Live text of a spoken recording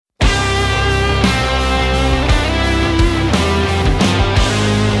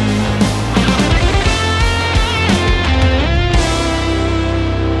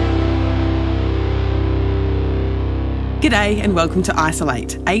G'day and welcome to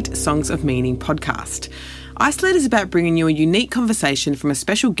Isolate, 8 Songs of Meaning podcast. Isolate is about bringing you a unique conversation from a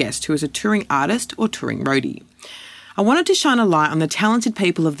special guest who is a touring artist or touring roadie. I wanted to shine a light on the talented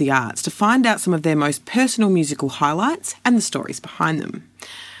people of the arts to find out some of their most personal musical highlights and the stories behind them.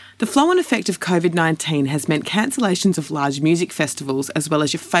 The flow and effect of COVID-19 has meant cancellations of large music festivals as well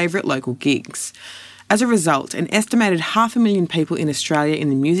as your favourite local gigs. As a result, an estimated 500,000 people in Australia in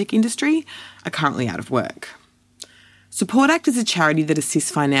the music industry are currently out of work. Support Act is a charity that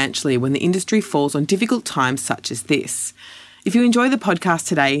assists financially when the industry falls on difficult times such as this. If you enjoy the podcast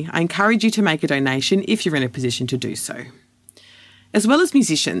today, I encourage you to make a donation if you're in a position to do so. As well as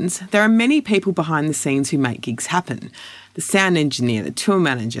musicians, there are many people behind the scenes who make gigs happen. The sound engineer, the tour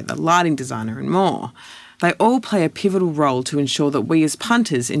manager, the lighting designer and more. They all play a pivotal role to ensure that we as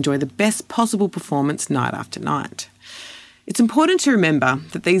punters enjoy the best possible performance night after night. It's important to remember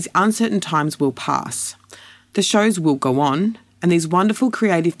that these uncertain times will pass. The shows will go on, and these wonderful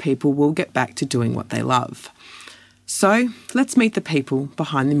creative people will get back to doing what they love. So, let's meet the people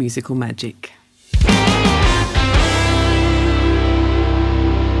behind the musical magic.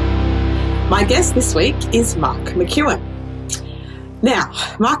 My guest this week is Mark McEwen. Now,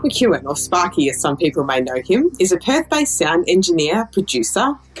 Mark McEwen, or Sparky as some people may know him, is a Perth-based sound engineer,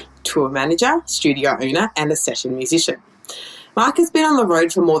 producer, tour manager, studio owner and a session musician. Mark has been on the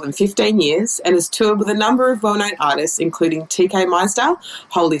road for more than 15 years and has toured with a number of well-known artists including TK Meister,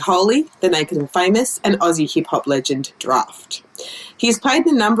 Holy Holy, The Naked and Famous and Aussie hip-hop legend Draft. He has played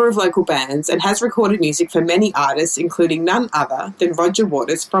in a number of local bands and has recorded music for many artists including none other than Roger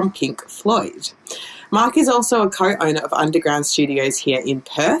Waters from Pink Floyd. Mark is also a co-owner of Underground Studios here in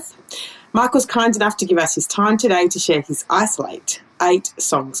Perth. Mark was kind enough to give us his time today to share his Isolate, 8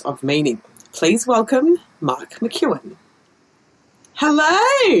 Songs of Meaning. Please welcome Mark McEwen.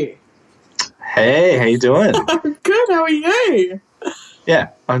 Hello. Hey, how you doing? I'm good. How are you? Yeah,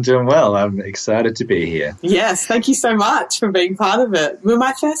 I'm doing well. I'm excited to be here. Yes, thank you so much for being part of it. You're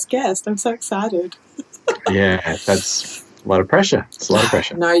my first guest. I'm so excited. Yeah, that's a lot of pressure. It's a lot of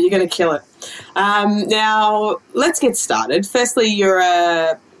pressure. No, you're going to kill it. Now, let's get started. Firstly, you're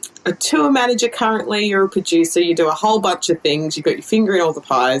a tour manager currently, you're a producer, you do a whole bunch of things, you've got your finger in all the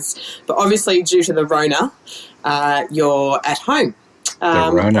pies, but obviously due to the Rona, you're at home.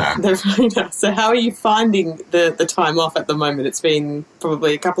 The Rona. So how are you finding the time off at the moment? It's been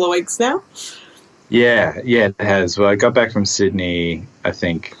probably a couple of weeks now? Yeah, it has. Well, I got back from Sydney, I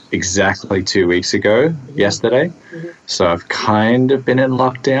think, exactly 2 weeks ago, yesterday. Mm-hmm. So I've kind of been in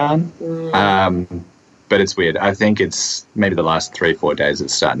lockdown, but it's weird. I think it's maybe the last 3-4 days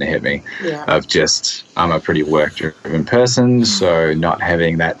it's starting to hit me. Yeah. I'm a pretty work-driven person, so not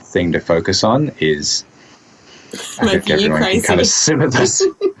having that thing to focus on is... I think everyone can kind of simmer this.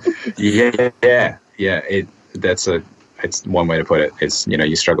 Yeah. It's one way to put it. It's,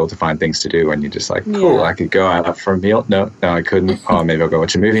 you struggle to find things to do when you're just like, cool, I could go out for a meal. No, I couldn't. Oh, maybe I'll go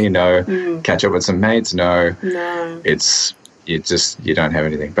watch a movie. No. Catch up with some mates. No. It's, you don't have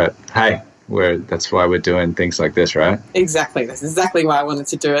anything. But hey, that's why we're doing things like this, right? Exactly. That's exactly why I wanted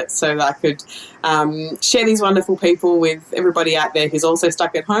to do it, so that I could share these wonderful people with everybody out there who's also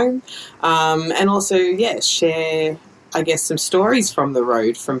stuck at home, and also, share, I guess, some stories from the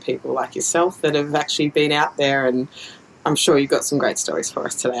road from people like yourself that have actually been out there, and I'm sure you've got some great stories for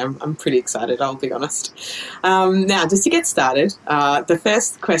us today. I'm pretty excited, I'll be honest. Now, just to get started, the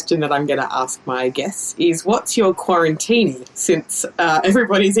first question that I'm going to ask my guests is, what's your quarantini? Since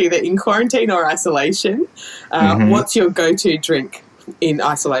everybody's either in quarantine or isolation, what's your go-to drink in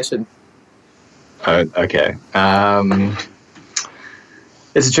isolation? Okay.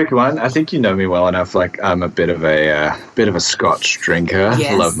 It's a tricky one. I think you know me well enough. Like, I'm a bit of a Scotch drinker.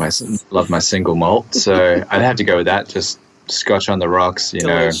 Yes. Love my single malt. So I'd have to go with that. Just Scotch on the rocks.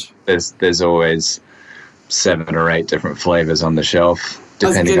 There's always 7 or 8 different flavors on the shelf. I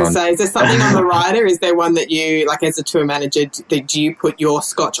was going to say, is there something on the rider? Is there one that you, like, as a tour manager, do you put your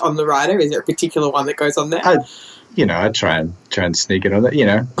Scotch on the rider? Is there a particular one that goes on there? I try and sneak it on that.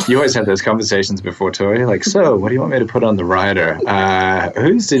 You always have those conversations before tour. You're like, so what do you want me to put on the rider?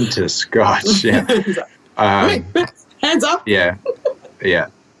 Who's into Scotch? Yeah. Hands up. Yeah.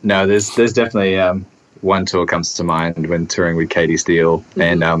 No, there's definitely one tour comes to mind when touring with Katie Steele,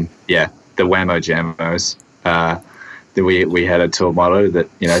 and the Whammo Jammos. We had a tour motto that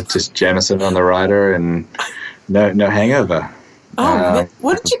just Jameson on the rider and no hangover.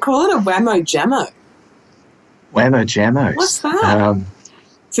 What did you call it? A Whammo Jammo? Whammo Jammos. What's that?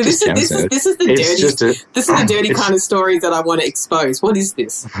 So this is the dirty kind of stories that I want to expose. What is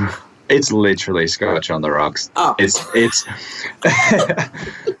this? It's literally Scotch on the rocks. Oh. It's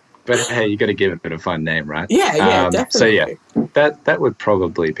But hey, you got to give it a fun name, right? Yeah, definitely. So yeah, that would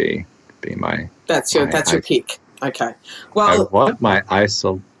probably be my. That's your pick. Okay. Well, what my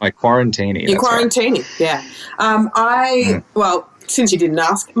quarantini. You're quarantining, right. Yeah. Well, since you didn't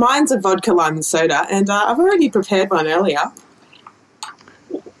ask, mine's a vodka lime and soda, and I've already prepared one earlier.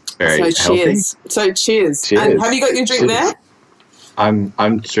 Very cheers. Healthy. So cheers. And have you got your drink there?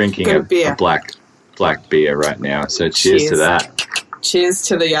 I'm drinking a black beer right now. So cheers to that. Cheers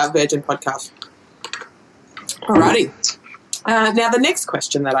to the Virgin Podcast. Alrighty. Now, the next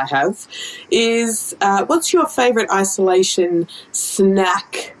question that I have is, what's your favourite isolation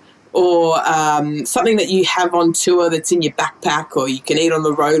snack or something that you have on tour that's in your backpack or you can eat on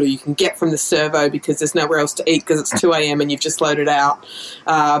the road or you can get from the servo because there's nowhere else to eat because it's 2 a.m. and you've just loaded out?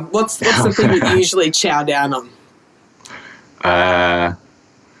 What's the thing that you usually chow down on?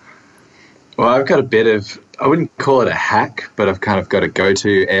 Well, I've got a bit of, I wouldn't call it a hack, but I've kind of got a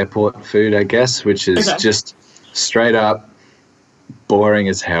go-to airport food, I guess, which is just straight up boring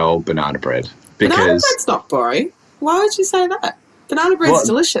as hell banana bread. Because banana bread's not boring. Why would you say that? Banana bread's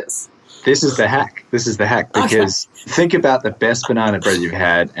delicious. This is the hack. Because think about the best banana bread you've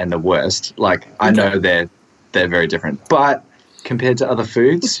had and the worst. Like, I know they're very different. But compared to other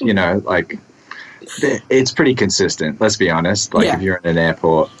foods, you know, like, it's pretty consistent, let's be honest. Like, if you're in an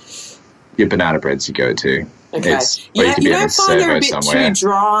airport, your banana bread's your go-to. Okay. You don't find they're a bit too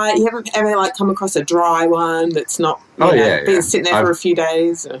dry? You haven't ever, come across a dry one that's not been sitting there for a few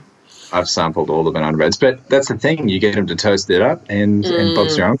days? Or? I've sampled all the banana breads, but that's the thing. You get them to toast it up and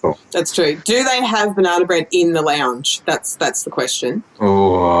Bob's your uncle. That's true. Do they have banana bread in the lounge? That's the question.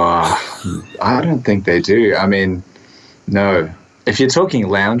 Oh, I don't think they do. I mean, no. If you're talking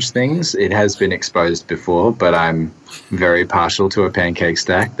lounge things, it has been exposed before, but I'm very partial to a pancake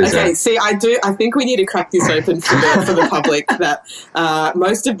stack. I think we need to crack this open for the public that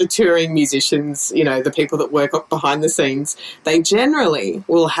most of the touring musicians, you know, the people that work up behind the scenes, they generally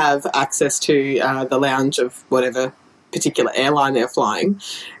will have access to the lounge of whatever particular airline they're flying.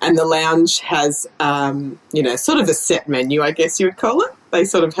 And the lounge has, sort of a set menu, I guess you would call it. They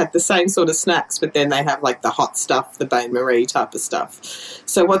sort of have the same sort of snacks, but then they have like the hot stuff, the bain-marie type of stuff.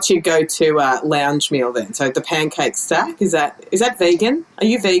 So what's your go-to lounge meal then? So the pancake stack, is that vegan? Are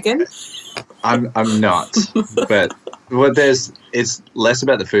you vegan? I'm not, but it's less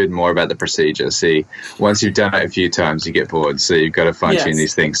about the food and more about the procedure. See, once you've done it a few times, you get bored, so you've got to fine-tune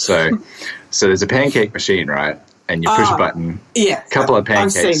these things. So there's a pancake machine, right? And you push a button. Yeah. A couple of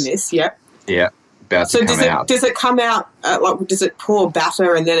pancakes. I've seen this, yep. Yeah. Does it come out, does it pour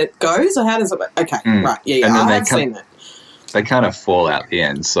batter and then it goes? Or how does it work? Okay, right. Yeah, and then I have seen it. They kind of fall out the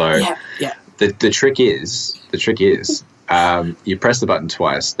end. So the trick is you press the button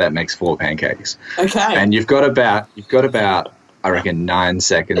twice, that makes 4 pancakes. Okay. And you've got about I reckon 9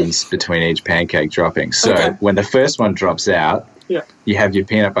 seconds between each pancake dropping. So when the first one drops out, you have your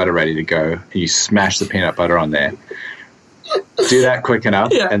peanut butter ready to go, and you smash the peanut butter on there. Do that quick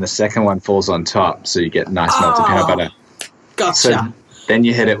enough, and the second one falls on top, so you get nice melted peanut butter. Gotcha. So then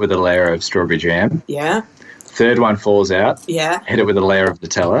you hit it with a layer of strawberry jam. Yeah. Third one falls out. Yeah. Hit it with a layer of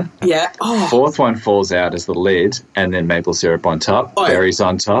Nutella. Yeah. Oh. Fourth one falls out as the lid, and then maple syrup on top, berries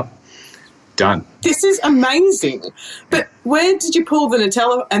on top. Done. This is amazing. But where did you pull the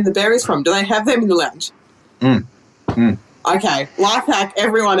Nutella and the berries from? Do they have them in the lounge? Okay, life hack,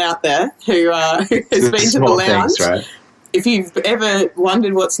 everyone out there who has been to the lounge. Things, right? If you've ever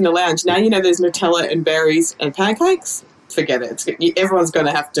wondered what's in the lounge, now you know there's Nutella and berries and pancakes. Forget it. Everyone's going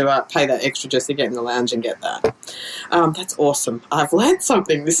to have to pay that extra just to get in the lounge and get that. That's awesome. I've learned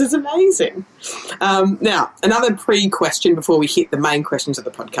something. This is amazing. Now, another pre-question before we hit the main questions of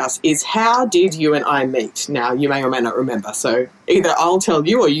the podcast is, how did you and I meet? Now, you may or may not remember, so either I'll tell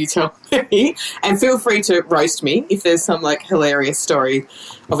you or you tell me, and feel free to roast me if there's some hilarious story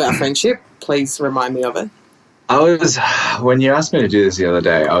of our friendship. Please remind me of it. When you asked me to do this the other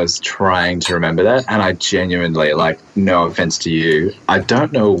day, I was trying to remember that, and I genuinely, no offense to you, I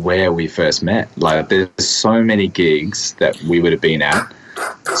don't know where we first met. There's so many gigs that we would have been at.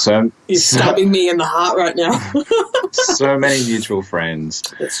 You're stabbing me in the heart right now. So many mutual friends.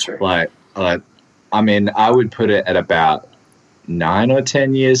 That's true. I mean, I would put it at about 9 or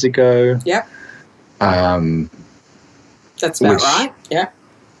 10 years ago. Yep. That's about right. Yeah.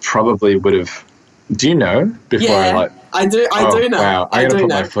 Probably would have. Do you know before I do know. Wow, I'm going to put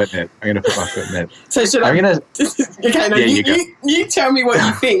my foot in it. So should I? Okay, no, you tell me what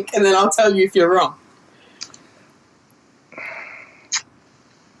you think, and then I'll tell you if you're wrong.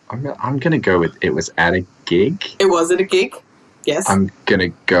 I'm going to go with it was at a gig. It was at a gig, yes. I'm going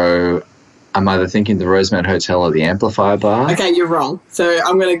to go I'm either thinking the Rosemount Hotel or the Amplifier Bar. Okay, you're wrong. So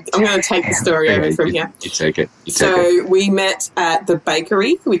I'm gonna take the story over from here. You take it. So we met at the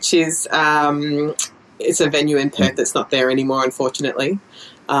Bakery, which is it's a venue in Perth that's not there anymore, unfortunately.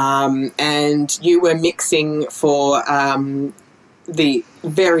 And you were mixing for the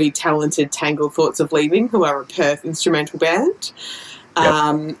very talented Tangled Thoughts of Leaving, who are a Perth instrumental band.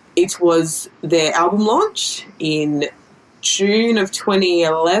 It was their album launch in June of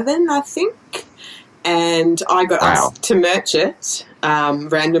 2011, I think, and I got asked to merch it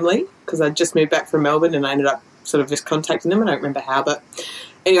randomly because I'd just moved back from Melbourne and I ended up sort of just contacting them. I don't remember how, but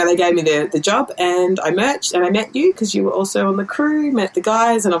anyway, they gave me the job and I merched, and I met you because you were also on the crew, met the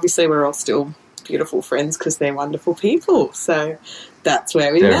guys, and obviously we're all still beautiful friends because they're wonderful people. So that's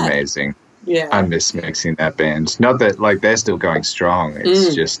where we met. They're amazing. Yeah. I miss mixing that band. Not that, like, they're still going strong.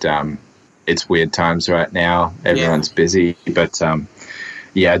 It's just, it's weird times right now. Everyone's busy. But, I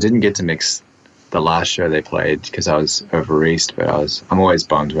didn't get to mix the last show they played because I was over east, but I'm always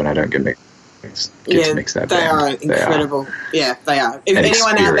bummed when I don't get to mix that band. They are incredible. Yeah, they are. If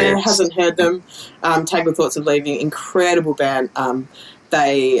anyone out there hasn't heard them, Tangled Thoughts of Leaving, incredible band.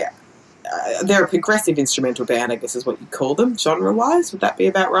 They're a progressive instrumental band, I guess is what you'd call them, genre-wise. Would that be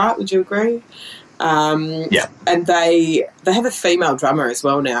about right? Would you agree? Yeah. And they have a female drummer as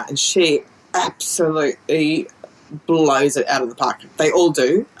well now, and she absolutely blows it out of the park. They all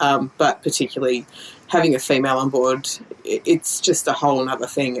do, but particularly having a female on board, it's just a whole other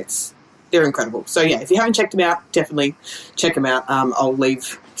thing. They're incredible. So, yeah, if you haven't checked them out, definitely check them out. I'll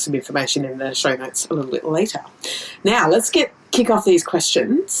leave some information in the show notes a little bit later. Now, let's kick off these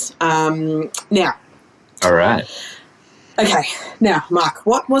questions. Now. All right. Okay. Now, Mark,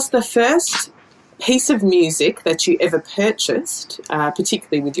 what was the first piece of music that you ever purchased,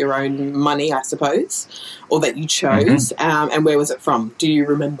 particularly with your own money, I suppose, or that you chose, and where was it from? Do you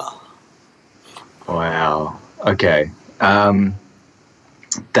remember? Wow. Okay.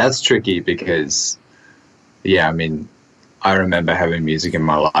 That's tricky because, I remember having music in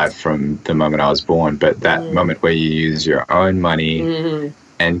my life from the moment I was born, but that moment where you use your own money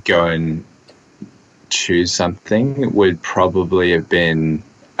and go and choose something would probably have been...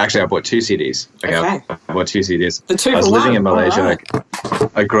 Actually, I bought 2 CDs. Okay. I bought 2 CDs. I was living in Malaysia. Right.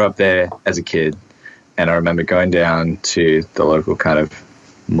 I grew up there as a kid, and I remember going down to the local kind of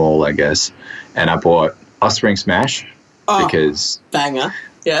mall, I guess, and I bought Offspring Smash because... Banger,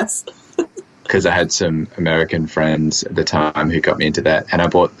 yes. Because I had some American friends at the time who got me into that, and I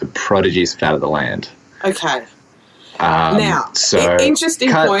bought the Prodigy's Fat of the Land. Okay. Now,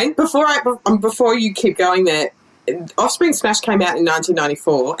 interesting point. Before you keep going there, Offspring Smash came out in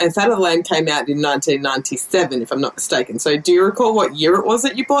 1994, and Fat of the Land came out in 1997, if I'm not mistaken. So do you recall what year it was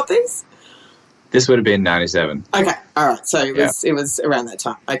that you bought these? This would have been 97. Okay, all right. So it was around that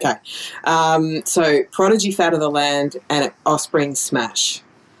time. Okay. So Prodigy, Fat of the Land, and Offspring Smash.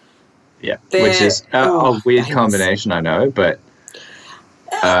 Yeah, which is a weird combination, I know, but...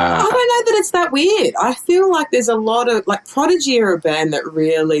 I don't know that it's that weird. I feel like there's a lot of... Like, Prodigy are a band that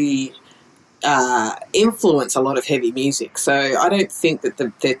really influence a lot of heavy music, so I don't think that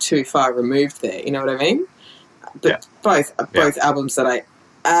they're too far removed there, you know what I mean? But both albums that I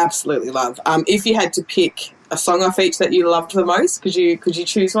absolutely love. If you had to pick a song off each that you loved the most, could you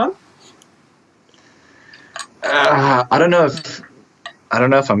choose one? I don't know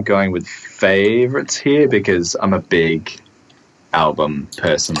if I'm going with favorites here because I'm a big album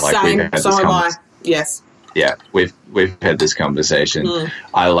person. Same. So am I. Yes. Yeah, we've had this conversation.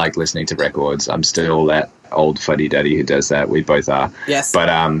 I like listening to records. I'm still that old fuddy-duddy who does that. We both are. Yes. But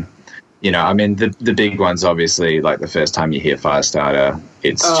the big ones, obviously, like the first time you hear Firestarter,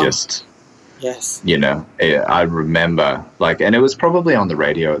 it's just... Yes. I remember, and it was probably on the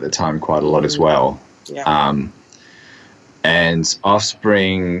radio at the time quite a lot as well. Yeah. And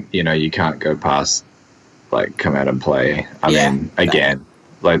Offspring, you can't go past, Come Out and Play. I mean, again,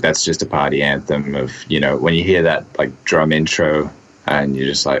 that's just a party anthem of, when you hear that, drum intro and you're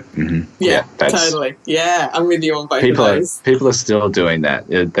just like, totally. Yeah, I'm with you on both of those. People are still doing that.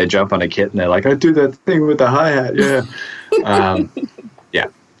 They jump on a kit and they're like, I do that thing with the hi-hat, yeah.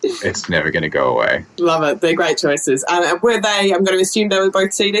 It's never going to go away. Love it. They're great choices. Were they, I'm going to assume they were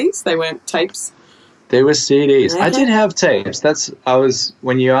both CDs? They weren't tapes? They were CDs. Okay. I did have tapes.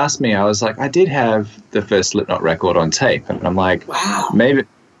 When you asked me, I was like, I did have the first Slipknot record on tape. And I'm like, wow. Maybe,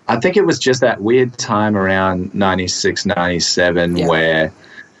 I think it was just that weird time around 96, 97 where,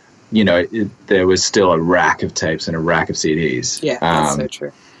 there was still a rack of tapes and a rack of CDs. Yeah, that's so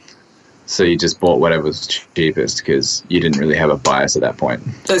true. So you just bought whatever was cheapest because you didn't really have a bias at that point.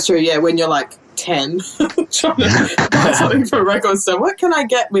 That's true, yeah. When you're 10 trying to buy something for a record store. What can I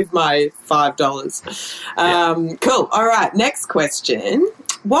get with my $5? Cool. All right, next question.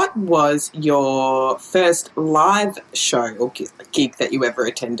 What was your first live show or gig that you ever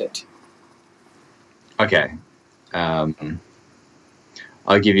attended? Okay. I'll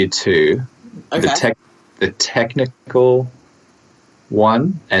give you two. Okay. The technical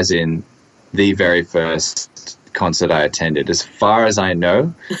one, as in the very first concert I attended, as far as I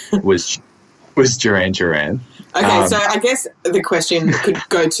know, was Duran Duran. Okay, so I guess the question could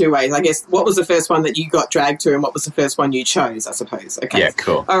go two ways. I guess what was the first one that you got dragged to and what was the first one you chose, I suppose? Okay. Yeah,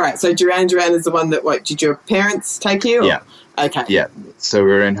 cool. All right, so Duran Duran is the one that, did your parents take you? Or? Yeah. Okay. Yeah. So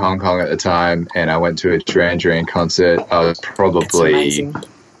we were in Hong Kong at the time and I went to a Duran Duran concert. I was probably 5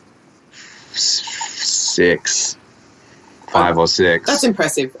 or 6. That's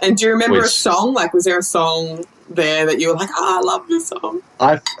impressive. And do you remember a song? Like, was there a song there that you were like, I love this song?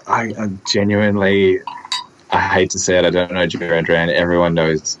 I genuinely, I hate to say it, I don't know Duran Duran. Everyone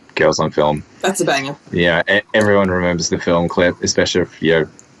knows Girls on Film. That's a banger. Yeah, everyone remembers the film clip, especially if you're,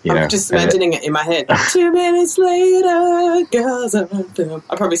 I'm just imagining it in my head. 2 minutes later, Girls on Film.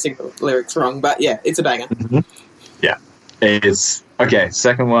 I probably sing the lyrics wrong, but yeah, it's a banger. Mm-hmm. Yeah. It's, okay,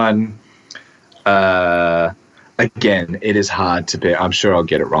 second one, again, it is hard to pick. I'm sure I'll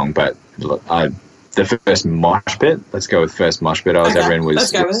get it wrong, but look, the first mosh pit, let's go with first mosh pit I was ever in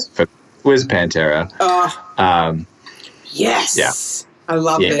was Pantera. Oh, yes. Yeah. I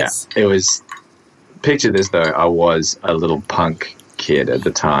love this. It was, picture this though, I was a little punk kid at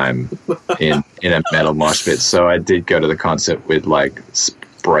the time in a metal mosh pit, so I did go to the concert with like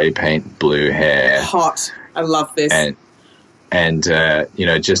spray paint blue hair. Hot. I love this. And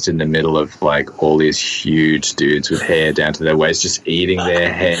just in the middle of like all these huge dudes with hair down to their waist, just eating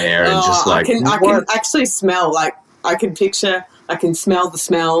their hair and just like I can actually smell, like I can smell the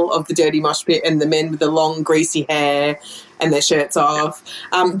smell of the dirty mosh pit and the men with the long greasy hair and their shirts off.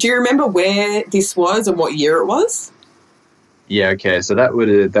 Do you remember where this was and what year it was? Yeah, okay. So that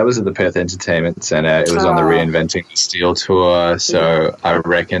was at the Perth Entertainment Centre. It was on the Reinventing the Steel tour. So I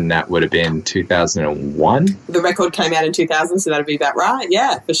reckon that would have been 2001. The record came out in 2000, so that would be about right.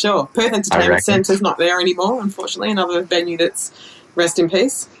 Yeah, for sure. Perth Entertainment Centre's not there anymore, unfortunately. Another venue that's rest in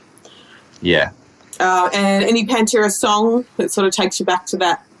peace. Yeah. And any Pantera song that sort of takes you back to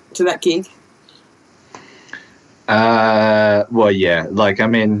that gig? Well, yeah. Like, I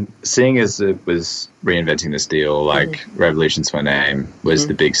mean, seeing as it was Reinventing the Steel, like Revolution's My Name was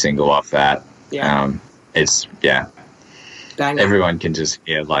the big single off that. Yeah. It's, Dang. Everyone can just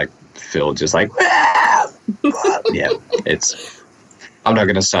hear, like, Phil just like, yeah, I'm not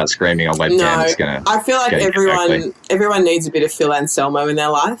going to start screaming on webcam. No, it's gonna I feel like everyone needs a bit of Phil Anselmo in their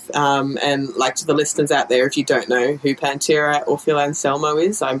life. And like to the listeners out there, if you don't know who Pantera or Phil Anselmo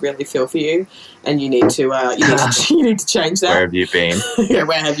is, I really feel for you, and you need to you need to change that. Where have you been? Yeah,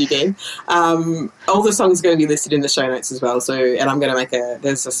 where have you been? All the songs are going to be listed in the show notes as well. So, and I'm going to make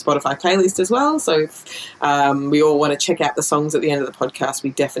there's a Spotify playlist as well. So, if we all want to check out the songs at the end of the podcast, we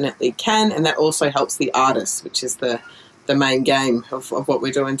definitely can, and that also helps the artists, which is the main game of what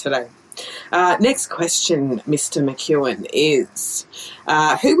we're doing today. Next question, Mr. McEwen, is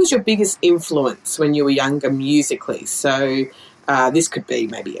who was your biggest influence when you were younger musically? So this could be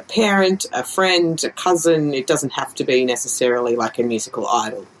maybe a parent, a friend, a cousin. It doesn't have to be necessarily like a musical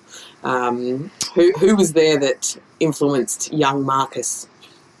idol. Who was there that influenced young Marcus?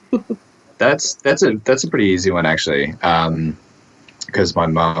 That's a pretty easy one, actually. Because my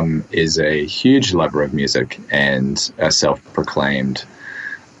mum is a huge lover of music and a self-proclaimed,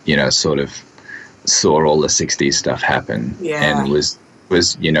 sort of saw all the 60s stuff happen and was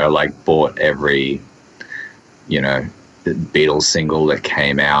like bought every, Beatles single that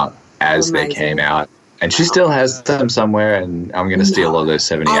came out as they came out. And she still has them somewhere, and I'm going to steal all those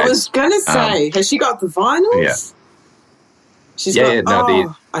 78s. I was going to say, has she got the vinyls? Yeah. She's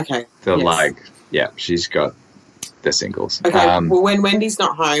she's got the singles. Okay, well, when Wendy's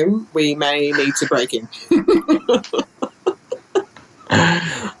not home, we may need to break in.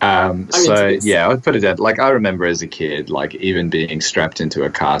 I would put it down. Like, I remember as a kid, like, even being strapped into a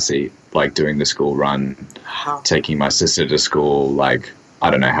car seat, like, doing the school run, taking my sister to school. Like, I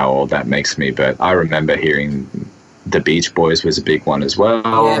don't know how old that makes me, but I remember hearing the Beach Boys was a big one as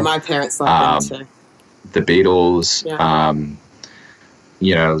well. Yeah, my parents liked them too. The Beatles,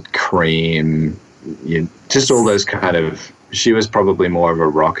 Cream, just all those kind of... She was probably more of a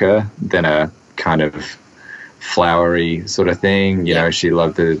rocker than a kind of flowery sort of thing. You know, she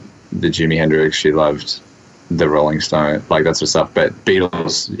loved the Jimi Hendrix. She loved the Rolling Stone, like that sort of stuff. But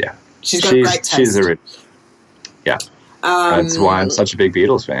Beatles, She's got great taste. That's why I'm such a big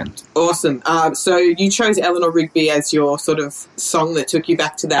Beatles fan. Awesome. So you chose Eleanor Rigby as your sort of song that took you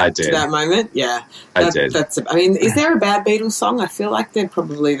back to that moment? Yeah. I did. Is there a bad Beatles song? I feel like they're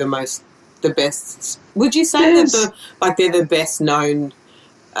probably the best. Would you say that they're the best known,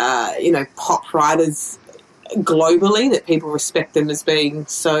 pop writers globally, that people respect them as being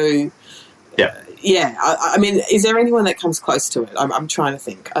so... Yeah. I mean, is there anyone that comes close to it? I'm trying to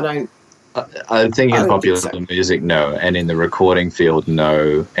think. I think in popular music, no. And in the recording field,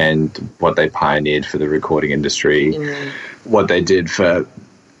 no. And what they pioneered for the recording industry, what they did for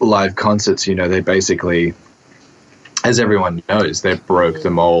live concerts, they basically, as everyone knows, they broke the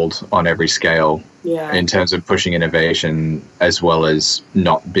mold on every scale in terms of pushing innovation, as well as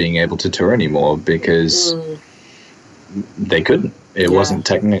not being able to tour anymore because they couldn't. It wasn't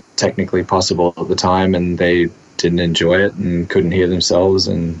technically possible at the time, and they didn't enjoy it and couldn't hear themselves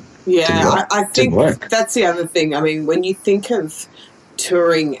and... Yeah, I think that's the other thing. I mean, when you think of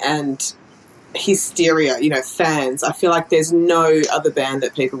touring and hysteria, fans, I feel like there's no other band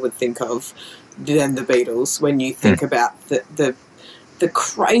that people would think of than the Beatles when you think about the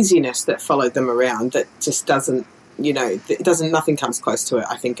craziness that followed them around. That just doesn't, nothing comes close to it,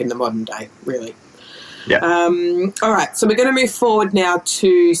 I think, in the modern day, really. Yeah. All right, so we're going to move forward now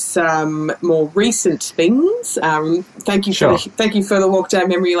to some more recent things. Thank you for the walk down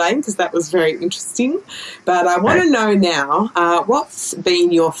memory lane, because that was very interesting. But I want to know now, what's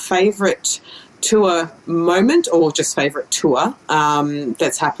been your favourite tour moment, or just favourite tour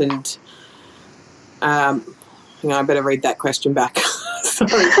that's happened? I better read that question back.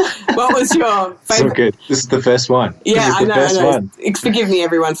 Sorry. What was your favourite? So good. This is the first one. Yeah, I know. Forgive me,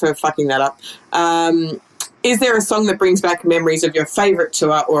 everyone, for fucking that up. Is there a song that brings back memories of your favourite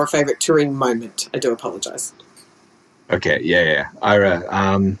tour or a favourite touring moment? I do apologise. Okay, yeah.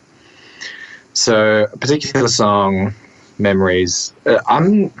 Ira, so a particular song, memories.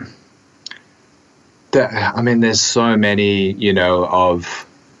 There's so many,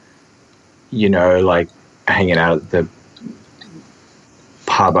 like hanging out at the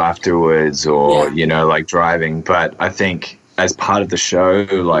pub afterwards, or like driving. But I think as part of the show,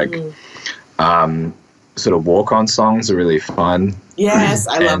 like sort of walk-on songs are really fun. Yes,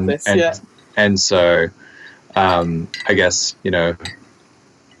 I love this. And so I guess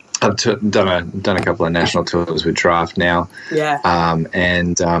I've done a couple of national tours with Draft now.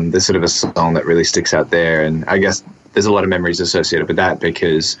 And there's sort of a song that really sticks out there, and I guess there's a lot of memories associated with that,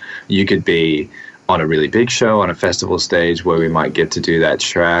 because you could be on a really big show on a festival stage where we might get to do that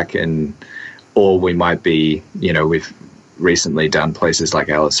track, or we might be, we've recently done places like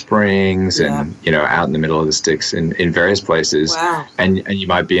Alice Springs and, out in the middle of the sticks in various places. Wow. And you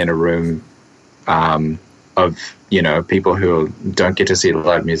might be in a room of, people who don't get to see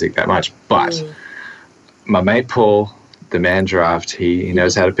live music that much. But my mate Paul, the man Draft, he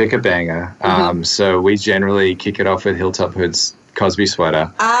knows how to pick a banger. So we generally kick it off with Hilltop Hood's Cosby Sweater.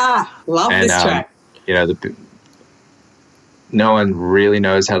 Love this track. No one really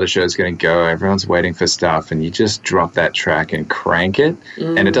knows how the show's going to go. Everyone's waiting for stuff, and you just drop that track and crank it.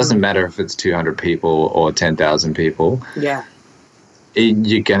 And it doesn't matter if it's 200 people or 10,000 people. Yeah.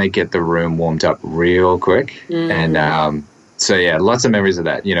 You're going to get the room warmed up real quick. And lots of memories of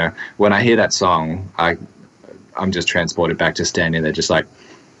that. When I hear that song, I'm just transported back to standing there just like,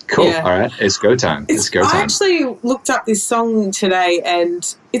 cool, all right, it's go time. I actually looked up this song today,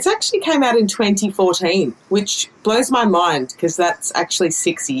 and it's actually came out in 2014, which blows my mind, because that's actually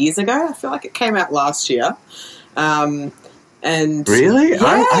 6 years ago. I feel like it came out last year. And really?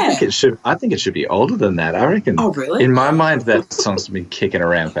 Yeah. I think it should be older than that. I reckon. Oh, really? In my mind, that song's been kicking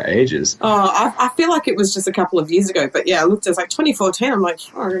around for ages. Oh, I feel like it was just a couple of years ago. But yeah, I looked. It was like 2014. I'm like,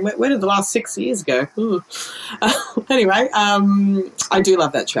 where did the last 6 years go? Anyway, I do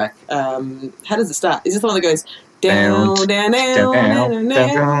love that track. How does it start? Is this the one that goes down, down, down,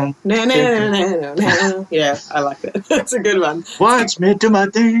 down, down? Yeah, I like it. That's a good one. Watch me do my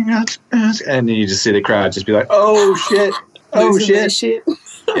thing, and then you just see the crowd just be like, "Oh shit." Oh, shit.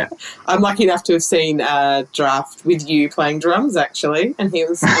 Yeah. I'm lucky enough to have seen Draft with you playing drums, actually, and he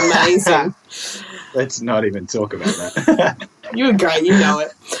was amazing. Let's not even talk about that. You were great, you know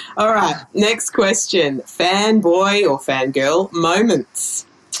it. All right, next question. Fanboy or fangirl moments.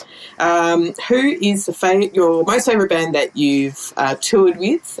 Who is your most favourite band that you've toured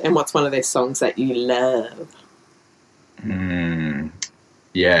with, and what's one of their songs that you love?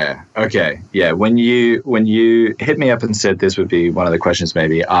 Yeah. Okay. Yeah. When you hit me up and said this would be one of the questions,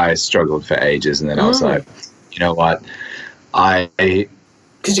 maybe I struggled for ages, and then I was like, you know what,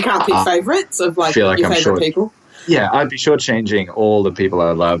 because you can't pick favourites of like your favourite people. Yeah, I'd be shortchanging all the people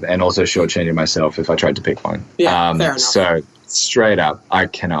I love and also shortchanging myself if I tried to pick one. Yeah, fair enough. So straight up, I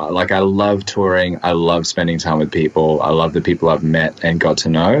cannot. Like, I love touring. I love spending time with people. I love the people I've met and got to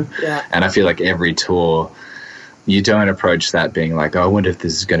know. Yeah. And I feel like every tour, you don't approach that being like, oh, I wonder if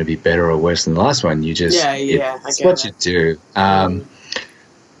this is going to be better or worse than the last one. You just, it's what you do.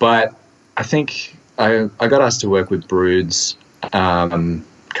 But I think I got asked to work with Broods a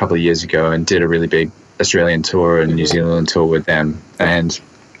couple of years ago and did a really big Australian tour and New Zealand tour with them, and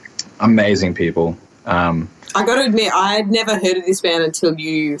amazing people. I got to admit, I had never heard of this band until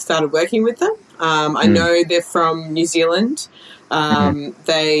you started working with them. I know they're from New Zealand.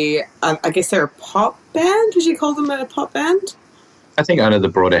 They, I guess they're a pop band. Would you call them a pop band? I think under the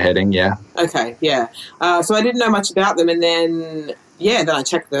broader heading, yeah. Okay, yeah. So I didn't know much about them, and then I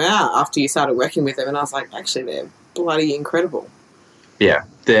checked them out after you started working with them, and I was like, actually, they're bloody incredible. Yeah,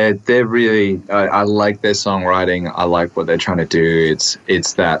 they're really. I like their songwriting. I like what they're trying to do.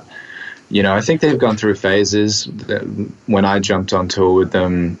 It's that, you know, I think they've gone through phases. When I jumped on tour with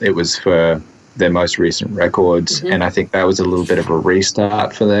them, it was for their most recent records, and I think that was a little bit of a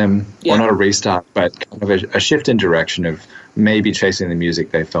restart for them. Yeah. Well, not a restart, but kind of a shift in direction of maybe chasing the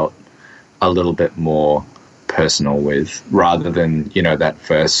music they felt a little bit more personal with, rather than, you know, that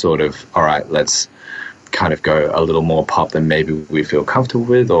first sort of, all right, let's kind of go a little more pop than maybe we feel comfortable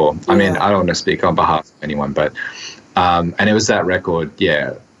with, or I mean, I don't want to speak on behalf of anyone, but and it was that record.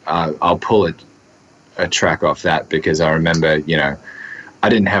 I'll pull a track off that because I remember, you know, I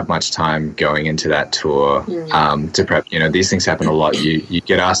didn't have much time going into that tour to prep. You know, these things happen a lot. You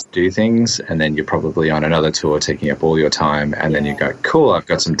get asked to do things, and then you're probably on another tour taking up all your time, and then you go, cool, I've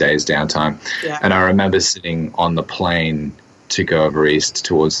got some days downtime. Yeah. And I remember sitting on the plane to go over east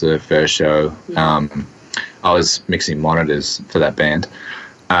towards the first show. I was mixing monitors for that band.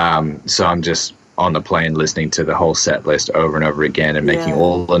 So I'm just on the plane listening to the whole set list over and over again and making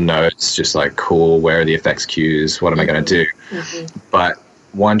all the notes, just like, cool, where are the effects cues? What am I going to do? But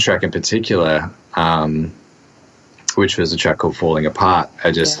one track in particular, which was a track called Falling Apart,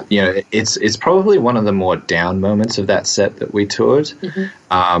 I just, you know, it's probably one of the more down moments of that set that we toured.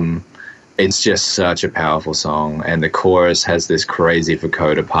 It's just such a powerful song, and the chorus has this crazy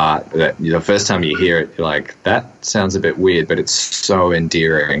vocoder part that the first time you hear it, you're like, that sounds a bit weird, but it's so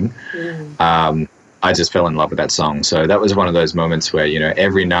endearing. I just fell in love with that song. So that was one of those moments where, you know,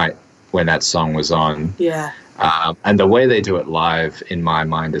 every night when that song was on, and the way they do it live, in my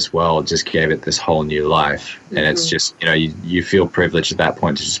mind as well, just gave it this whole new life. And it's just, you know, you feel privileged at that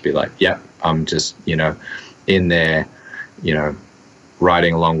point to just be like, yep, I'm just, you know, in there, you know,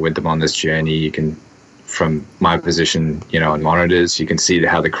 riding along with them on this journey. You can, from my position, you know, on monitors, you can see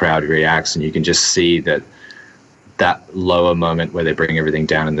how the crowd reacts, and you can just see that lower moment where they bring everything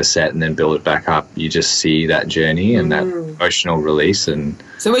down in the set and then build it back up. You just see that journey and that emotional release. And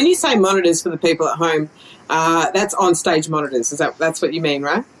so when you say monitors, for the people at home, that's on stage monitors. That's what you mean,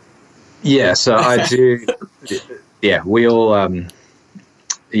 right? Yeah. So I do. Yeah, we all.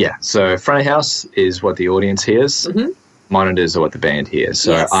 So front of house is what the audience hears. Monitors are what the band hears.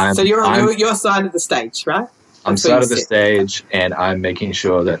 So so you're on your side of the stage, right? I'm side of the stage, and I'm making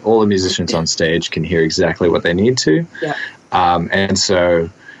sure that all the musicians on stage can hear exactly what they need to. Yeah. And so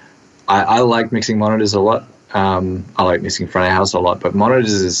I like mixing monitors a lot. I like mixing front of house a lot, but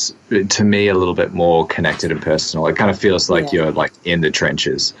monitors is, to me, a little bit more connected and personal. It kind of feels like you're like in the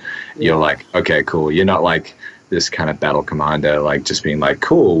trenches. You're like, okay, cool. You're not like this kind of battle commander, like just being like,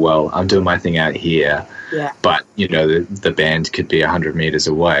 cool, well, I'm doing my thing out here. Yeah. But, you know, the band could be 100 meters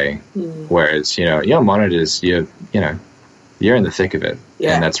away. Whereas, you know, monitors, you're in the thick of it.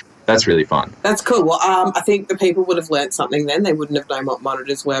 Yeah. And that's really fun. That's cool. Well, I think the people would have learnt something then. They wouldn't have known what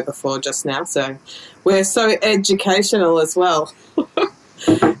monitors were before just now. So we're so educational as well.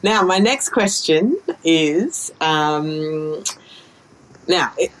 Now, my next question is,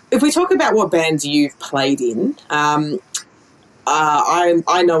 now, if we talk about what bands you've played in, I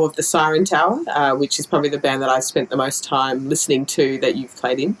know of the Siren Tower, which is probably the band that I've spent the most time listening to that you've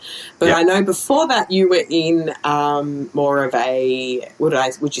played in. But I know before that you were in more of a,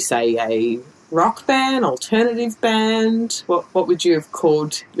 would you say a rock band, alternative band? What would you have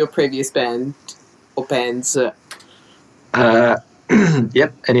called your previous band or bands?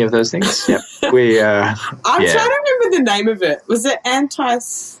 Yep, any of those things. Yep. I'm trying to remember the name of it. Was it anti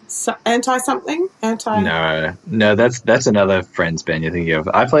something? No, that's another friend's band you're thinking of.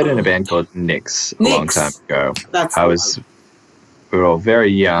 I played in a band called Nyx a long time ago. That's we were all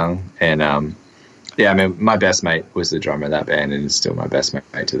very young, and Yeah, I mean, my best mate was the drummer of that band, and is still my best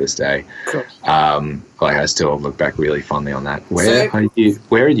mate to this day. Cool. Like, I still look back really fondly on that. Where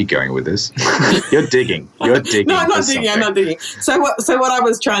are you going with this? You're digging. You're digging. No, I'm not digging. So what I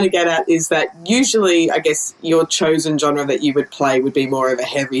was trying to get at is that usually, I guess, your chosen genre that you would play would be more of a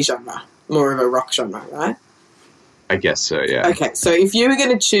heavy genre, more of a rock genre, right? I guess so, yeah. Okay, so if you were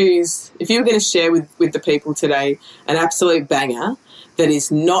going to share with the people today an absolute banger that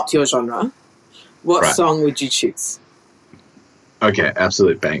is not your genre, what song would you choose? Okay,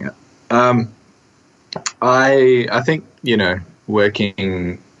 absolute banger. I think,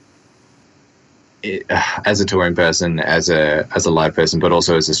 working as a touring person, as a live person, but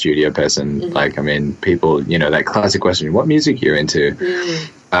also as a studio person, like, I mean, people, that classic question, what music you're into?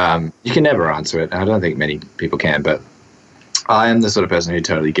 You can never answer it. I don't think many people can, but I am the sort of person who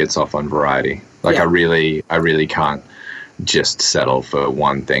totally gets off on variety. Like, I really can't just settle for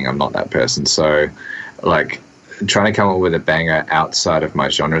one thing. I'm not that person. So, like, trying to come up with a banger outside of my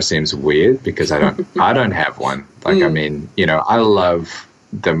genre seems weird because I don't have one. Like, I mean, I love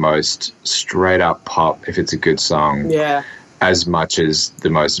the most straight up pop if it's a good song. Yeah. As much as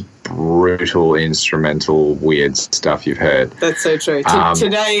the most brutal instrumental weird stuff you've heard. That's so true.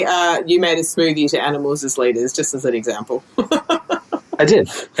 Today, you made a smoothie to animals as leaders, just as an example. I did.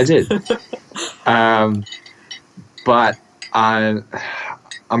 But I'm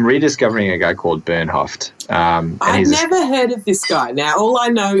rediscovering a guy called Bernhoft. I've never heard of this guy. Now, all I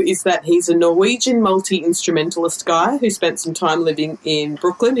know is that he's a Norwegian multi-instrumentalist guy who spent some time living in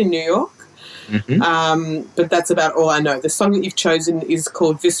Brooklyn in New York. But that's about all I know. The song that you've chosen is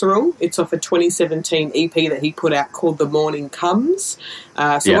called Visceral. It's off a 2017 EP that he put out called The Morning Comes.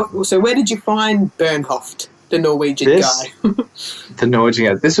 So where did you find Bernhoft, the Norwegian guy? The Norwegian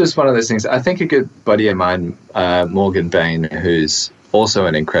guy. This was one of those things. I think a good buddy of mine, Morgan Bain, who's also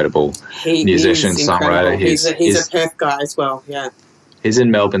an incredible musician, songwriter. He's a Perth guy as well, yeah. He's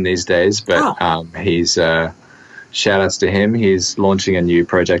in Melbourne these days, but he's... shout-outs to him. He's launching a new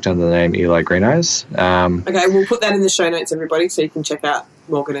project under the name Eli Green Eyes. Okay, we'll put that in the show notes, everybody, so you can check out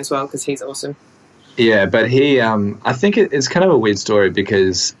Morgan as well, because he's awesome. Yeah, but he... I think it's kind of a weird story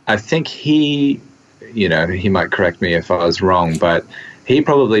because I think he... he might correct me if I was wrong, but he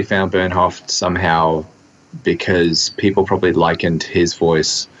probably found Bernhoft somehow because people probably likened his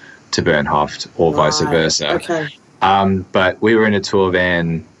voice to Bernhoft or vice versa. Okay. But we were in a tour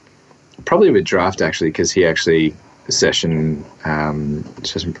van... probably with Draft, actually, because he actually session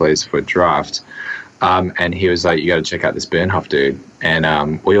plays for Draft. And he was like, you got to check out this Bernhoft dude.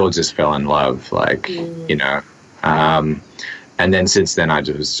 And we all just fell in love, and then since then, I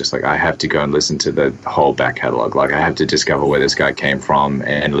was just like, I have to go and listen to the whole back catalogue. Like, I have to discover where this guy came from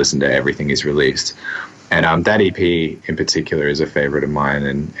and listen to everything he's released. And that EP in particular is a favorite of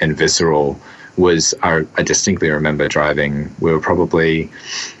mine. And Visceral was, I distinctly remember driving. We were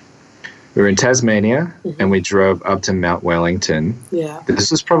in Tasmania and we drove up to Mount Wellington. Yeah.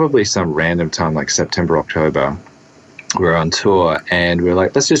 This was probably some random time, like September, October. We were on tour and we were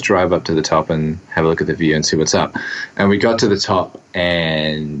like, let's just drive up to the top and have a look at the view and see what's up. And we got to the top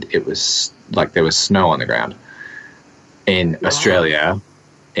and it was like there was snow on the ground in Australia.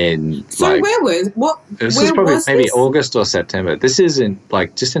 So where was This was probably maybe August or September. This is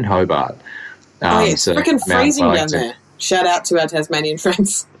just in Hobart. It's freaking freezing down there. Shout out to our Tasmanian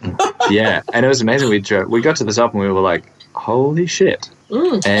friends. Yeah, and it was amazing. We got to the top and we were like, holy shit.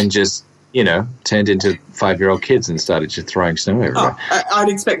 And just, turned into 5-year-old kids and started just throwing snow everywhere. I'd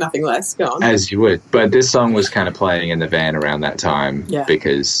expect nothing less. Go on. As you would. But this song was kind of playing in the van around that time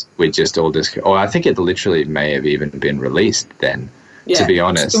because we just all I think it literally may have even been released then, to be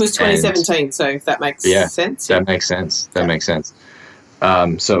honest. It was 2017, so if that makes sense. That makes sense. That makes sense.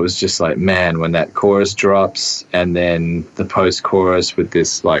 So it was just like, man, when that chorus drops and then the post-chorus with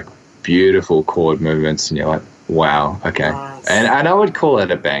this, like, beautiful chord movements and you're like, wow, okay. Nice. And I would call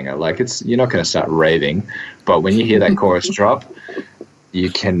it a banger. Like, you're not going to start raving, but when you hear that chorus drop, you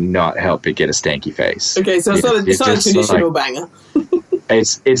cannot help but get a stanky face. Okay, so it's not a traditional banger.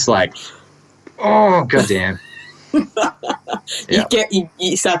 It's like, oh, goddamn.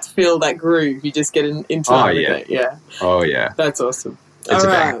 You start to feel that groove. You just get into it. Yeah. Oh, yeah. That's awesome. All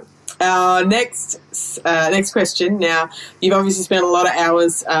right. Our next question. Now, you've obviously spent a lot of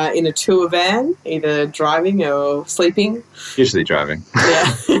hours in a tour van, either driving or sleeping. Usually driving.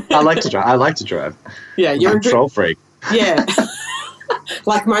 Yeah. I like to drive. Yeah, you're a control freak. Yeah.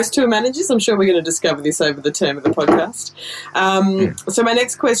 Like most tour managers, I'm sure we're going to discover this over the term of the podcast. So my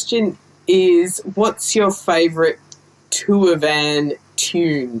next question is, what's your favourite tour van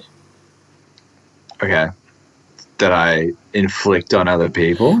tune? Okay. That I inflict on other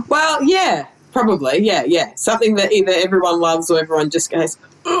people? Well, yeah. Probably, yeah. Something that either everyone loves or everyone just goes,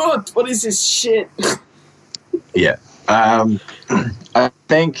 oh, what is this shit? Yeah. I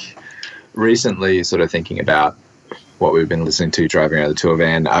think recently, sort of thinking about what we've been listening to driving around the tour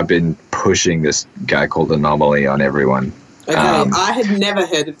van, I've been pushing this guy called Anomaly on everyone. Okay, I had never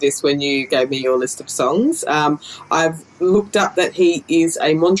heard of this when you gave me your list of songs. I've looked up that he is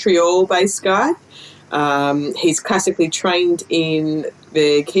a Montreal-based guy. He's classically trained in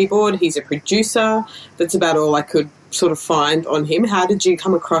the keyboard. He's a producer. That's about all I could sort of find on him. How did you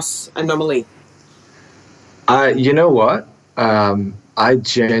come across Anomaly? You know what? I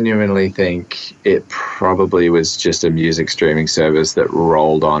genuinely think it probably was just a music streaming service that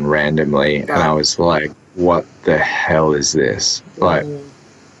rolled on randomly, and I was like, what the hell is this? Like,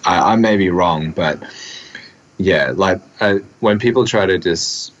 I may be wrong, but yeah, like when people try to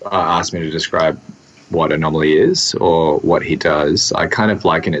just ask me to describe what Anomaly is or what he does, I kind of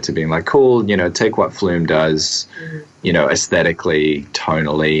liken it to being like, cool, take what Flume does, aesthetically,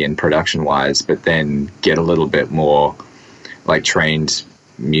 tonally, and production-wise, but then get a little bit more like trained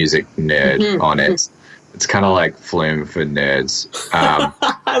music nerd on it. It's kind of like Flume for nerds.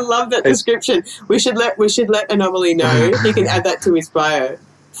 I love that description. We should let Anomaly know. He can add that to his bio.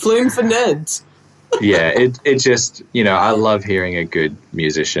 Flume for nerds. Yeah, it just, I love hearing a good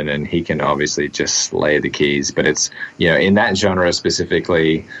musician, and he can obviously just slay the keys, but it's, in that genre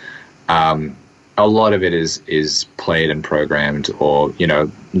specifically, a lot of it is played and programmed, or,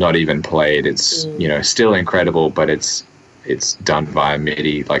 not even played. It's, still incredible, but it's done via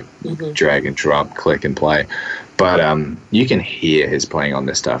MIDI, like drag and drop, click and play. But you can hear his playing on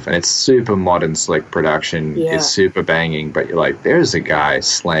this stuff, and it's super modern, slick production. Yeah. It's super banging, but you're like, there's a guy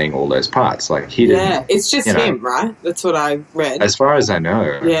slaying all those parts. Like he didn't. Yeah, it's just him, right? That's what I read. As far as I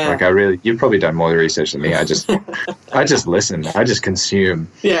know. Yeah. Like you've probably done more research than me. I just listen. I just consume.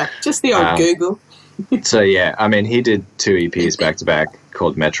 Yeah, just the old Google. So yeah, I mean, he did 2 EPs back to back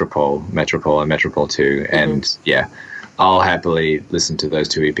called Metropole and Metropole 2, and yeah. I'll happily listen to those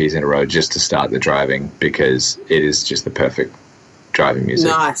 2 EPs in a row just to start the driving, because it is just the perfect driving music.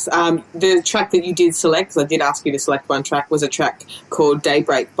 Nice. The track that you did select, I did ask you to select one track, was a track called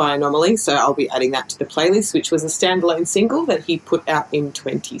Daybreak by Anomaly, so I'll be adding that to the playlist, which was a standalone single that he put out in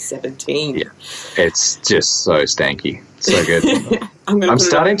 2017. Yeah, it's just so stanky. So good. I'm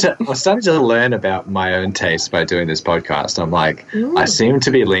starting to learn about my own taste by doing this podcast. I'm like, I seem to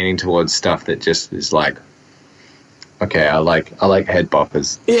be leaning towards stuff that just is like, okay, I like head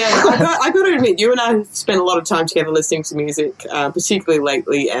boppers. Yeah, I got to admit, you and I have spent a lot of time together listening to music, particularly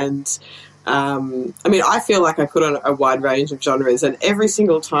lately, and I mean, I feel like I put on a wide range of genres, and every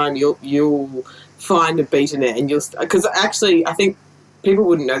single time you'll find a beat in it, and because actually I think people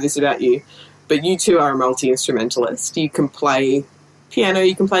wouldn't know this about you, but you too are a multi-instrumentalist. You can play piano,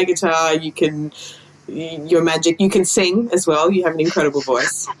 you can play guitar, you're magic. You can sing as well. You have an incredible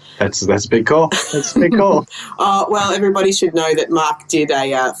voice. That's a big call. That's a big call. Well, everybody should know that Mark did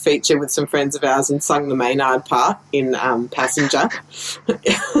a feature with some friends of ours and sung the Maynard part in Passenger,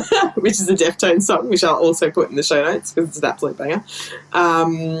 which is a Deftones song, which I'll also put in the show notes because it's an absolute banger.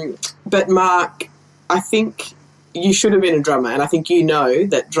 But Mark, I think you should have been a drummer, and I think you know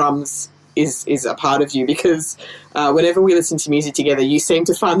that drums is a part of you, because whenever we listen to music together, you seem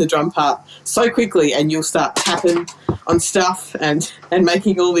to find the drum part so quickly, and you'll start tapping on stuff and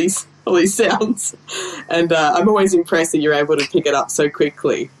making all these sounds. And I'm always impressed that you're able to pick it up so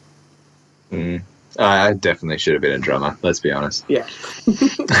quickly. I definitely should have been a drummer, let's be honest. Yeah.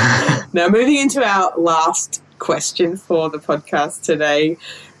 Now, moving into our last question for the podcast today.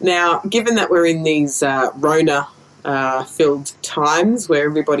 Now, given that we're in these Rona filled times where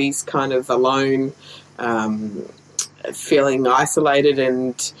everybody's kind of alone, feeling isolated,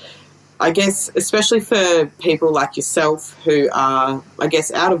 and I guess especially for people like yourself who are, I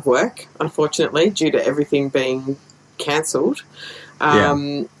guess, out of work, unfortunately, due to everything being cancelled,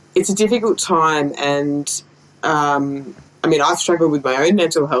 it's a difficult time, and I mean, I've struggled with my own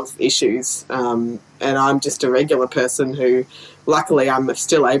mental health issues, and I'm just a regular person who, luckily, I'm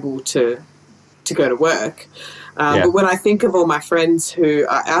still able to go to work. But when I think of all my friends who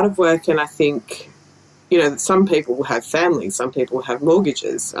are out of work, and I think, some people have families, some people have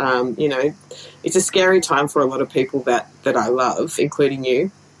mortgages, it's a scary time for a lot of people that I love, including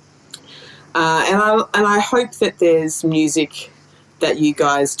you. And I hope that there's music that you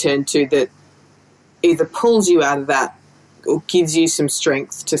guys turn to that either pulls you out of that or gives you some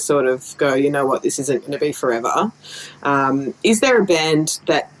strength to sort of go, you know what, this isn't going to be forever. Is there a band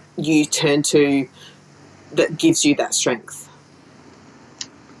that you turn to that gives you that strength?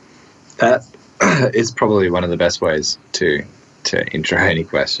 That is probably one of the best ways to to intro any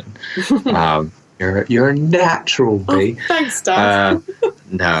question. You're a natural, B. Oh, thanks, Dad.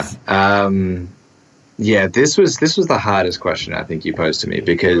 No. Yeah, this was the hardest question I think you posed to me,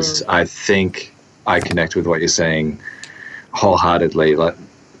 because I think I connect with what you're saying wholeheartedly. Like,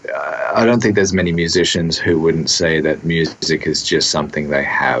 I don't think there's many musicians who wouldn't say that music is just something they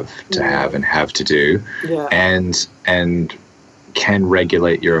have to have and have to do, and can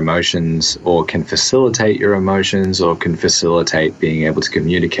regulate your emotions, or can facilitate your emotions, or can facilitate being able to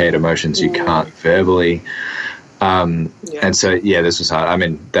communicate emotions you can't verbally. And so, this was hard. I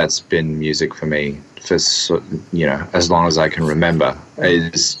mean, that's been music for me for, as long as I can remember.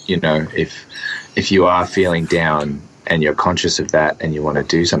 Is, if you are feeling down and you're conscious of that and you want to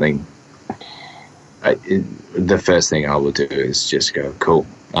do something, the first thing I will do is just go, cool.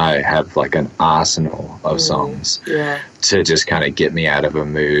 I have like an arsenal of songs to just kind of get me out of a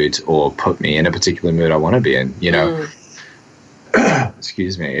mood or put me in a particular mood I want to be in,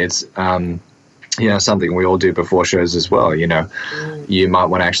 Excuse me. It's, something we all do before shows as well. You might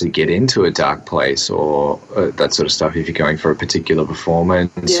want to actually get into a dark place or that sort of stuff if you're going for a particular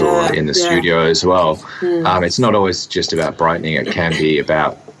performance or in the studio as well. It's not always just about brightening. It can be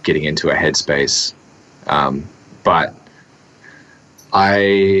about getting into a headspace. But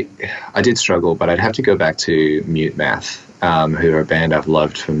I did struggle, but I'd have to go back to Mute Math, who are a band I've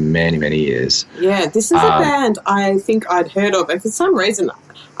loved for many, many years. Yeah, this is a band I think I'd heard of, and for some reason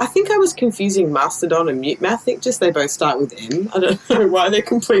I think I was confusing Mastodon and Mute Math. I think just they both start with M. I don't know why they're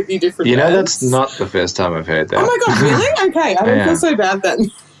completely different bands. That's not the first time I've heard that. Oh my God, really? Okay, I don't feel so bad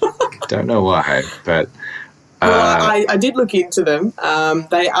then. Don't know why, but... Well, I did look into them.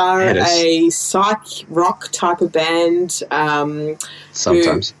 They are a psych rock type of band.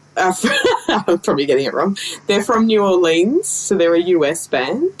 Sometimes. I'm probably getting it wrong. They're from New Orleans, so they're a US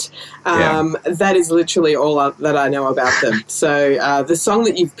band. That is literally all that I know about them. So the song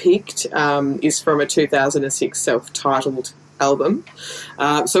that you've picked is from a 2006 self-titled album.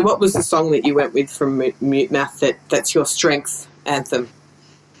 So what was the song that you went with from Mute Math that's your strength anthem?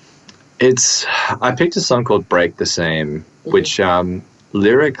 I picked a song called Break the Same, which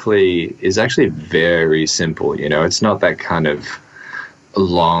lyrically is actually very simple. It's not that kind of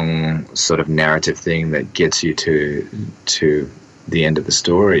long sort of narrative thing that gets you to the end of the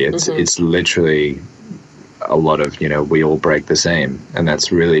story. It's literally a lot of, we all break the same. And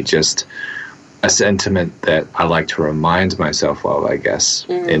that's really just a sentiment that I like to remind myself of, I guess,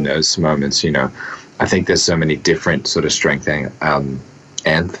 in those moments. I think there's so many different sort of strength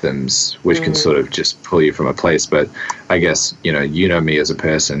anthems which can sort of just pull you from a place, but I guess me as a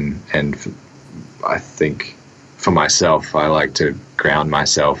person, and I think for myself I like to ground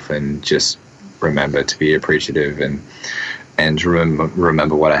myself and just remember to be appreciative and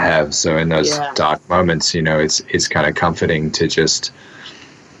remember what I have. So in those dark moments, it's kind of comforting to just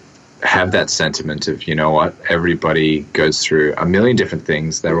have that sentiment of, everybody goes through a million different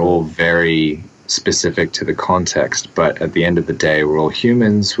things. They're all very specific to the context, but at the end of the day, we're all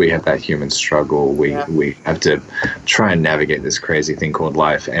humans. We have that human struggle. We have to try and navigate this crazy thing called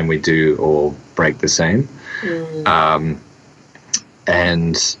life, and we do all break the same.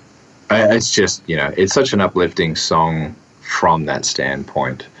 And it's just, it's such an uplifting song from that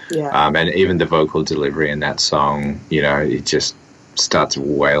standpoint. And even the vocal delivery in that song, it just starts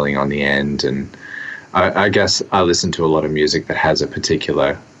wailing on the end. And I guess I listen to a lot of music that has a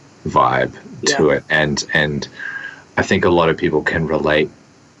particular vibe to it, and I think a lot of people can relate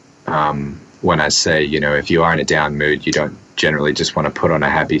when I say, if you are in a down mood, you don't generally just want to put on a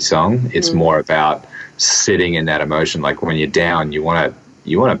happy song. It's more about sitting in that emotion. Like when you're down, you want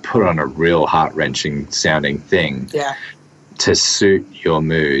to put on a real heart-wrenching sounding thing to suit your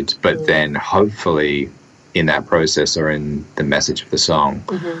mood, but then hopefully in that process or in the message of the song,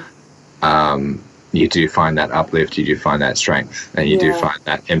 you do find that uplift, you do find that strength, and you do find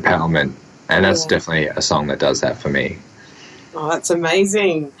that empowerment. And that's definitely a song that does that for me. Oh, that's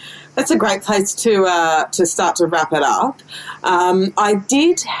amazing. That's a great place to start to wrap it up. I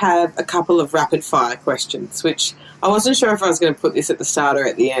did have a couple of rapid-fire questions, which I wasn't sure if I was going to put this at the start or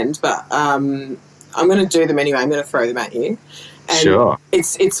at the end, but I'm going to do them anyway. I'm going to throw them at you. And sure.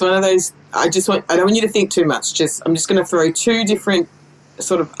 It's one of those, I don't want you to think too much. I'm just going to throw two different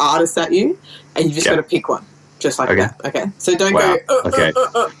sort of artists at you, and you just got to pick one, just like that. Okay? So don't go,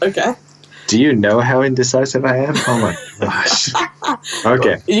 okay. Do you know how indecisive I am? Oh, my gosh.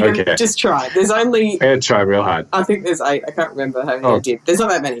 Okay. You can just try. There's only... I'm going to try real hard. I think there's 8. I can't remember how many I did. There's not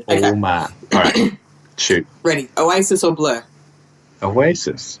that many. Okay. Oh, my. All right. Shoot. Ready. Oasis or Blur?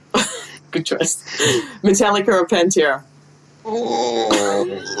 Oasis. Good choice. Metallica or Pantera?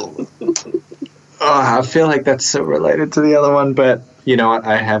 I feel like that's so related to the other one, but you know what?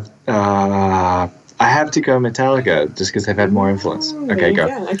 I have to go Metallica just because they've had more influence. Okay, go.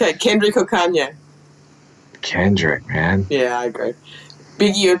 Okay, Kendrick or Kanye? Kendrick, man. Yeah, I agree.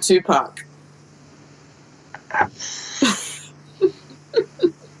 Biggie or Tupac?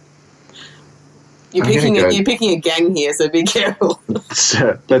 You're picking a gang here, so be careful.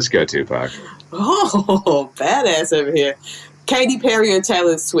 Let's go Tupac. Oh, badass over here. Katy Perry or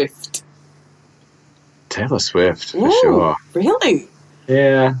Taylor Swift? Taylor Swift, for Ooh, sure. Really?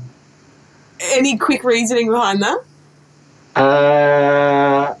 Yeah. Any quick reasoning behind that?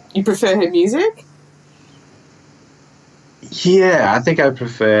 You prefer her music? Yeah, I think I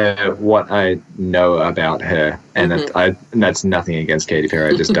prefer what I know about her, and that's nothing against Katy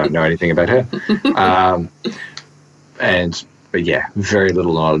Perry. I just don't know anything about her. But yeah, very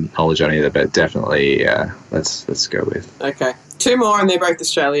little knowledge on either. But definitely, let's go with. Okay, 2 more, and they're both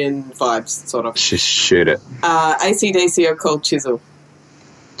Australian vibes, sort of. Shoot it. AC/DC or Cold Chisel?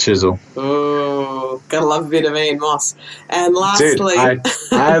 Chisel. Oh, gotta love a bit of Ian Moss. And lastly, dude,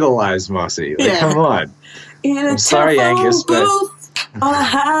 I idolize Mossy. Like, come on. I'm sorry, Angus, but on a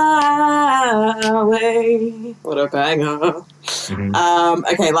highway. What a banger. Mm-hmm.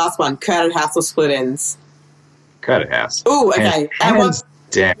 Okay, last one. Crowded House or Split Ends? Crowded House. Oh, okay. And what's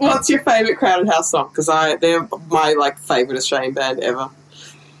your favourite Crowded House song? Because they're my favourite Australian band ever.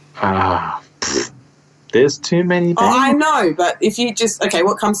 There's too many bands. Oh, I know, but if you just... Okay,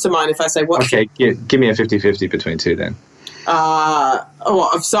 what comes to mind if I say what... Okay, give me a 50-50 between two then.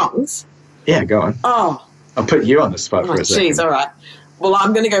 Of songs? Yeah, go on. Oh. I'll put you on the spot for a second. Jeez, all right. Well,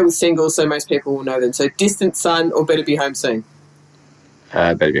 I'm going to go with singles so most people will know them. So Distant Sun or Better Be Home Soon?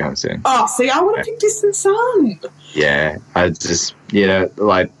 Better Be Home Soon. Oh, see, I want to pick Distant Sun. Yeah, I just,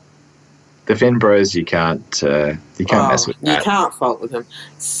 like... The Finn Bros, you can't mess with that. You can't fault with them.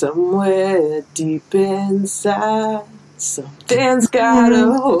 Somewhere deep inside, something's got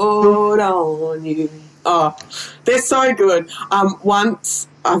a hold on you. Oh, they're so good. Once,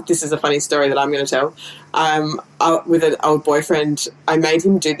 this is a funny story that I'm going to tell. With an old boyfriend, I made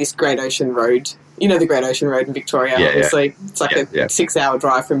him do this Great Ocean Road. You know the Great Ocean Road in Victoria, obviously. Yeah. It's like a 6-hour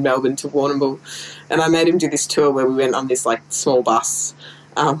drive from Melbourne to Warrnambool. And I made him do this tour where we went on this, small bus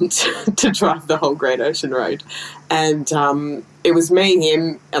to drive the whole Great Ocean Road. And it was me,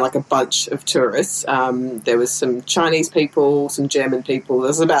 him, and a bunch of tourists. There was some Chinese people, some German people. There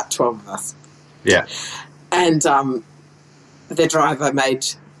was about 12 of us. Yeah. And the driver made...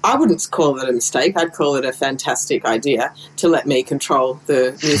 I wouldn't call it a mistake. I'd call it a fantastic idea to let me control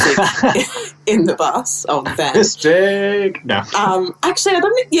the music in the bus or the van. Mistake! No. Actually, I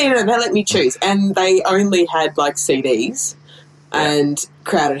don't... Yeah, no, they let me choose. And they only had, CDs. And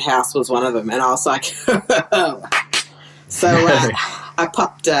Crowded House was one of them. And I was like... So I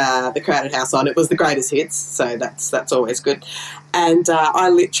popped the Crowded House on. It was the greatest hits, so that's always good. And I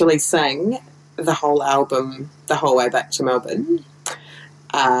literally sang the whole album the whole way back to Melbourne,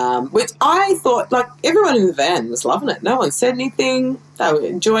 which I thought, everyone in the van was loving it. No one said anything. They were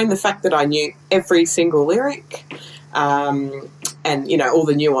enjoying the fact that I knew every single lyric, and, all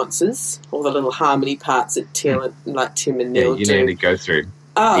the nuances, all the little harmony parts that Tim and Neil do. You need to go through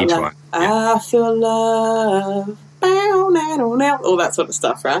each one. I feel love, all that sort of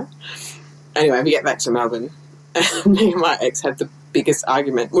stuff, right? Anyway, we get back to Melbourne, and me and my ex had the biggest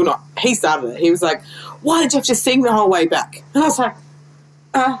argument. Well, he started it. He was like, why did you have to sing the whole way back? And I was like,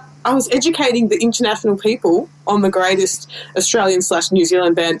 I was educating the international people on the greatest Australian/New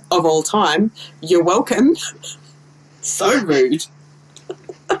Zealand band of all time. You're welcome. So rude.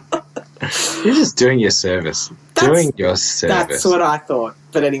 You're just doing your service. That's what I thought.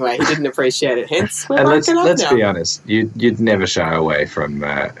 But anyway, he didn't appreciate it. Hence, we're let's be honest. You'd never shy away from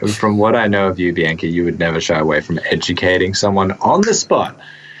what I know of you, Bianca. You would never shy away from educating someone on the spot.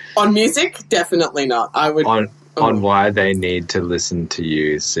 On music, definitely not. I would on why they need to listen to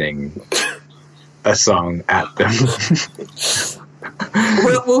you sing a song at them.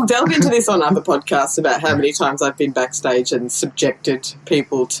 We'll delve into this on other podcasts about how many times I've been backstage and subjected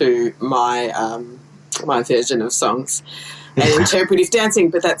people to my my version of songs and interpretive dancing,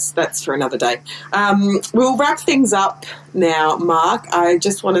 but that's for another day. We'll wrap things up now, Mark. I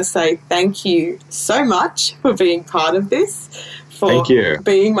just want to say thank you so much for being part of this, for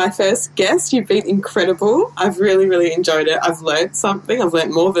being my first guest. You've been incredible. I've really, really enjoyed it. I've learned something. I've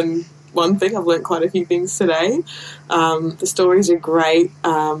learned more than one thing. I've learned quite a few things today. The stories are great.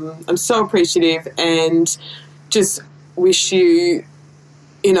 I'm so appreciative and just wish you,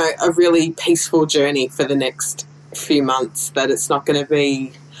 a really peaceful journey for the next few months, that it's not going to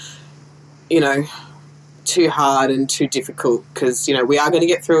be, too hard and too difficult, because, we are going to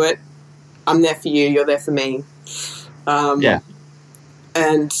get through it. I'm there for you, you're there for me.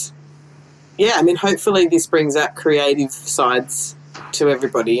 And, yeah, I mean, hopefully this brings out creative sides to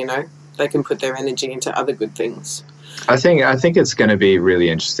everybody, you know. They can put their energy into other good things. I think it's going to be really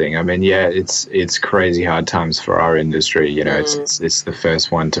interesting. I mean, yeah, it's crazy hard times for our industry. You know, it's the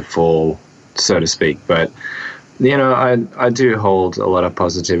first one to fall, so to speak. But you know, I do hold a lot of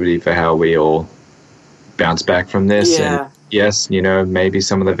positivity for how we all bounce back from this. Yeah. And yes, you know, maybe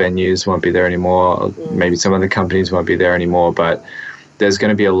some of the venues won't be there anymore. Maybe some of the companies won't be there anymore. But there's going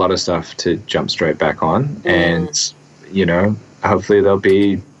to be a lot of stuff to jump straight back on, and you know, hopefully there'll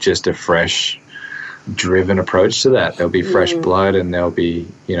be just a fresh driven approach to that. There'll be fresh blood, and there'll be,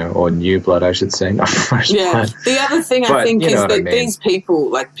 you know, or new blood, I should say, not fresh blood. The other thing I think is that these people,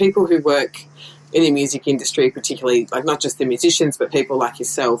 like people who work in the music industry, particularly, like not just the musicians, but people like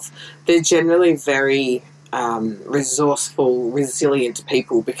yourself, they're generally very resourceful, resilient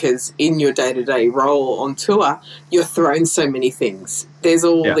people, because in your day-to-day role on tour, you're thrown so many things. There's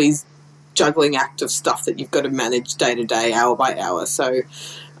all these juggling act of stuff that you've got to manage day-to-day, hour by hour. So,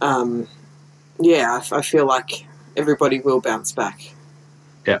 yeah, I feel like everybody will bounce back.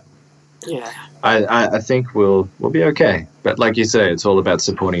 Yeah. Yeah. I think we'll be okay. But like you say, it's all about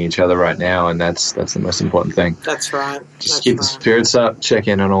supporting each other right now, and that's the most important thing. That's right. Just keep the spirits up, check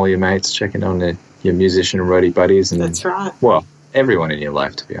in on all your mates, check in on your musician and roadie buddies. And that's right. Well, everyone in your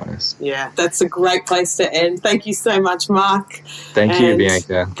life, to be honest. Yeah, that's a great place to end. Thank you so much, Mark. Thank you,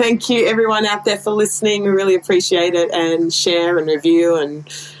 Bianca. Thank you, everyone out there, for listening. We really appreciate it. And share and review and,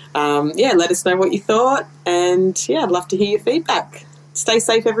 let us know what you thought. And, I'd love to hear your feedback. Stay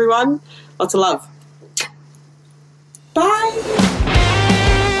safe, everyone. Lots of love. Bye.